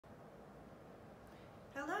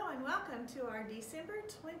and welcome to our December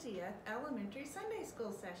 20th Elementary Sunday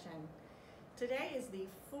School session. Today is the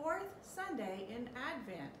fourth Sunday in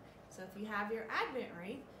Advent, so if you have your Advent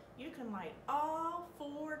wreath, you can light all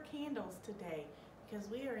 4 candles today because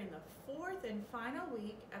we are in the 4th and final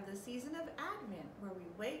week of the season of Advent where we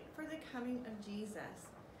wait for the coming of Jesus.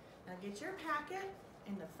 Now get your packet,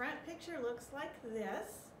 and the front picture looks like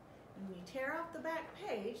this. And when you tear off the back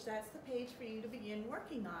page, that's the page for you to begin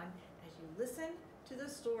working on as you listen to the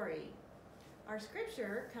story. Our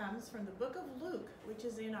scripture comes from the book of Luke, which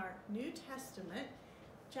is in our New Testament,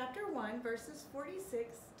 chapter 1, verses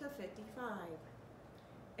 46 to 55.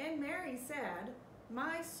 And Mary said,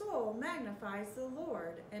 "My soul magnifies the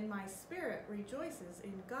Lord, and my spirit rejoices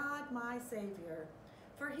in God my Savior,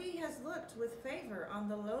 for he has looked with favor on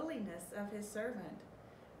the lowliness of his servant.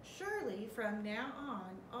 Surely from now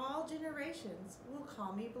on all generations will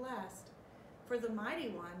call me blessed. For the Mighty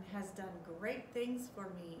One has done great things for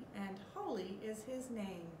me, and holy is his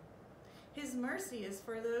name. His mercy is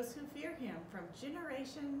for those who fear him from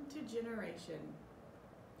generation to generation.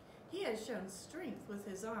 He has shown strength with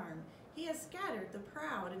his arm. He has scattered the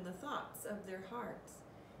proud in the thoughts of their hearts.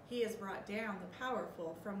 He has brought down the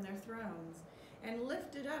powerful from their thrones and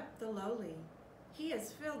lifted up the lowly. He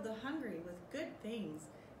has filled the hungry with good things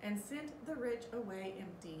and sent the rich away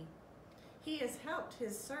empty. He has helped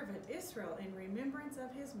his servant Israel in remembrance of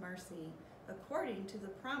his mercy, according to the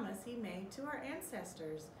promise he made to our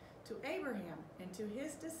ancestors, to Abraham and to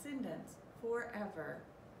his descendants forever."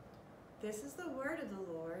 This is the word of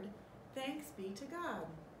the Lord. Thanks be to God.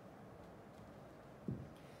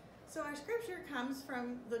 So our scripture comes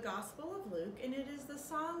from the Gospel of Luke, and it is the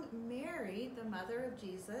song Mary, the mother of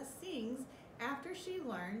Jesus, sings after she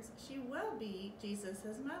learns she will be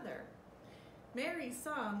Jesus' mother. Mary's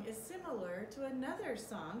song is similar to another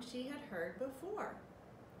song she had heard before.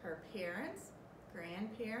 Her parents,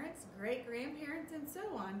 grandparents, great-grandparents, and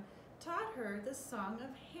so on taught her the song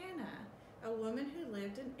of Hannah, a woman who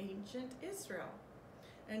lived in ancient Israel.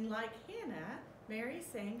 And like Hannah, Mary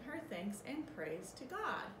sang her thanks and praise to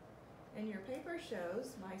God. And your paper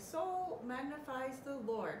shows, "My soul magnifies the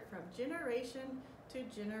Lord from generation to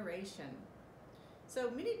generation." So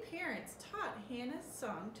many parents taught Hannah's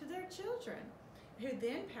song to their children, who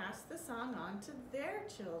then passed the song on to their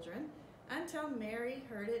children until Mary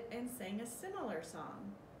heard it and sang a similar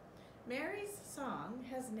song. Mary's song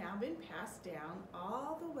has now been passed down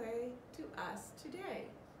all the way to us today.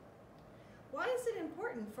 Why is it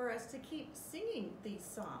important for us to keep singing these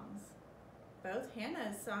songs? Both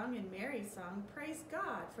Hannah's song and Mary's song praise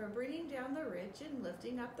God for bringing down the rich and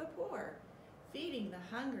lifting up the poor, feeding the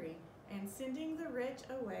hungry, and sending the rich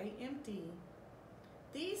away empty.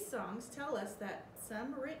 These songs tell us that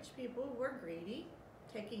some rich people were greedy,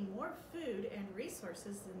 taking more food and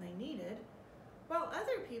resources than they needed, while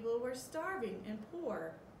other people were starving and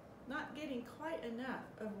poor, not getting quite enough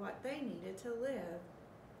of what they needed to live.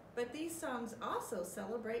 But these songs also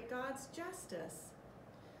celebrate God's justice.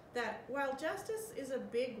 That while justice is a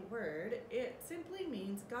big word, it simply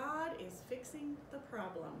means God is fixing the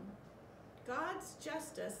problem. God's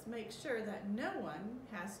justice makes sure that no one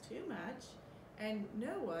has too much and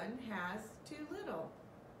no one has too little.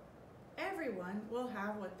 Everyone will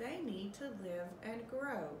have what they need to live and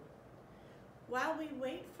grow. While we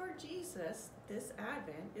wait for Jesus this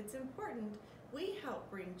Advent, it's important we help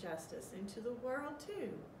bring justice into the world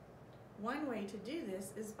too. One way to do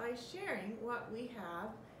this is by sharing what we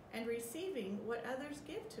have and receiving what others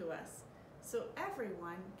give to us, so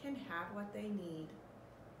everyone can have what they need.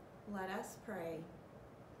 Let us pray.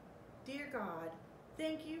 Dear God,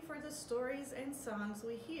 thank you for the stories and songs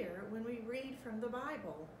we hear when we read from the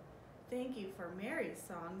Bible. Thank you for Mary's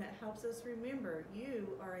song that helps us remember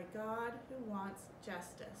you are a God who wants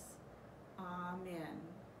justice. Amen.